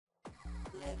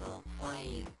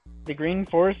The Green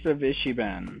Forest of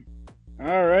Ixiban.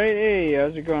 Alright, hey,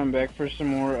 how's it going? Back for some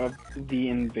more of the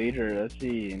Invader. Let's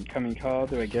see, incoming call,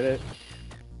 do I get it?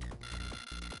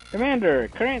 Commander,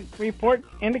 current reports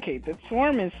indicate that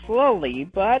Swarm is slowly,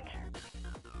 but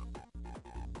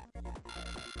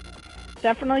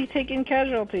definitely taking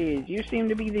casualties. You seem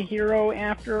to be the hero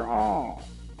after all.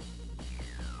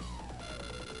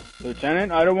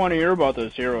 Lieutenant, I don't want to hear about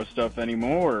this hero stuff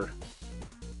anymore.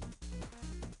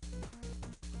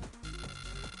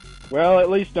 Well, at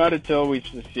least not until we've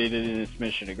succeeded in this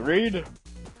mission. Agreed?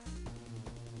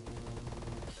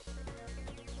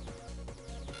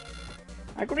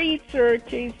 Agreed, sir.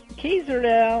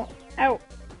 Kazerdale, out.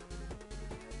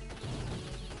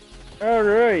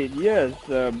 Alright, yes,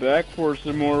 back for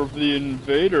some more of the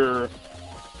Invader.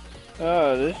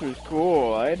 This was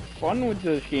cool. I had fun with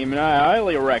this game, and I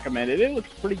highly recommend it. It looks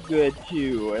pretty good,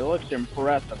 too. It looks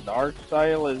impressive. The art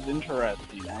style is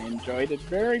interesting. I enjoyed it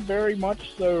very, very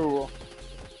much so.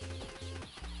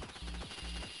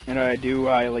 And I do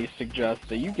highly suggest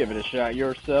that you give it a shot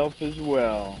yourself as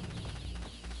well.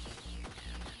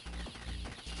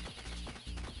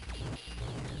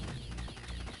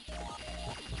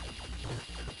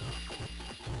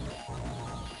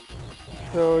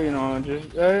 So, you know,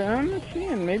 just I'm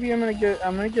seeing, maybe I'm gonna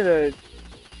get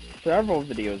several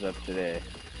videos up today.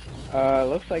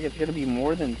 Looks like it's gonna be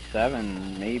more than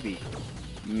 7, maybe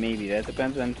that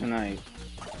depends on tonight.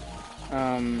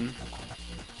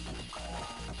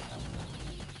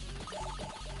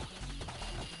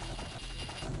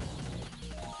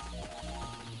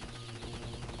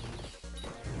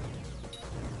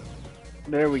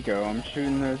 There we go. I'm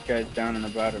shooting those guys down in the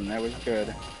bottom. That was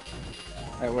good.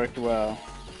 That worked well.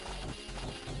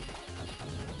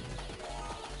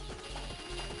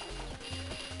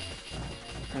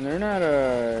 And they're not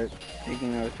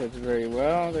taking those hits very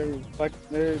well.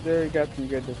 They got some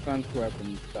good defense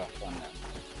weapon stuff on them.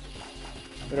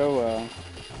 But oh well.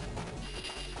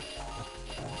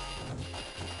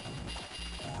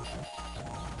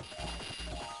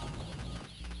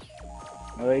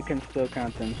 Well, they can still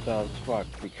count themselves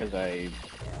fucked because I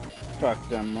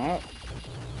fucked them up.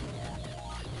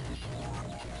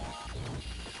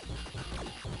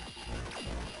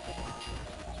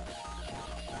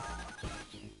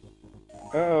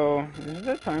 Uh-oh, is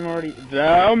that time already?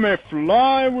 Thou may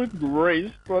fly with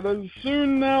grace, but as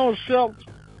soon thou shalt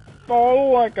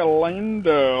fall like a lame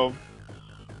dove.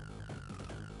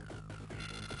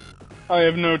 I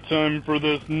have no time for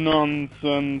this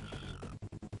nonsense.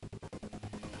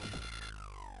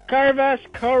 Carvas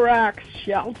Corax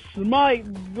shall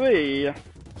smite thee.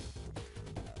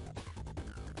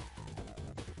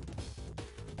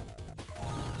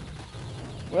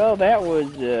 Well, that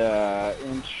was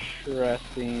interesting.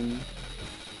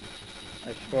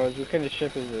 I suppose. What kind of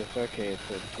ship is this? Okay, it's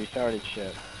a retarded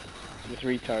ship. This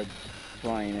retard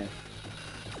flying it.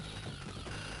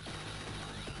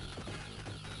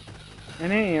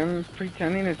 And hey, I'm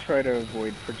pretending to try to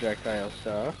avoid projectile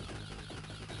stuff.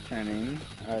 Pretending,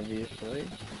 obviously.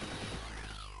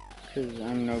 Because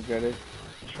I'm no good at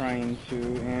trying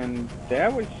to, and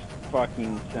that was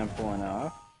fucking simple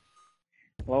enough.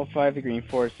 Level 5, the Green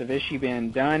Forest of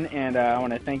Ixiban done, and I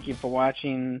want to thank you for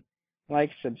watching. Like,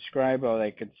 subscribe, all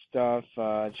that good stuff.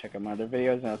 Check out my other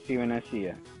videos, and I'll see you when I see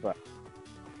you. Bye.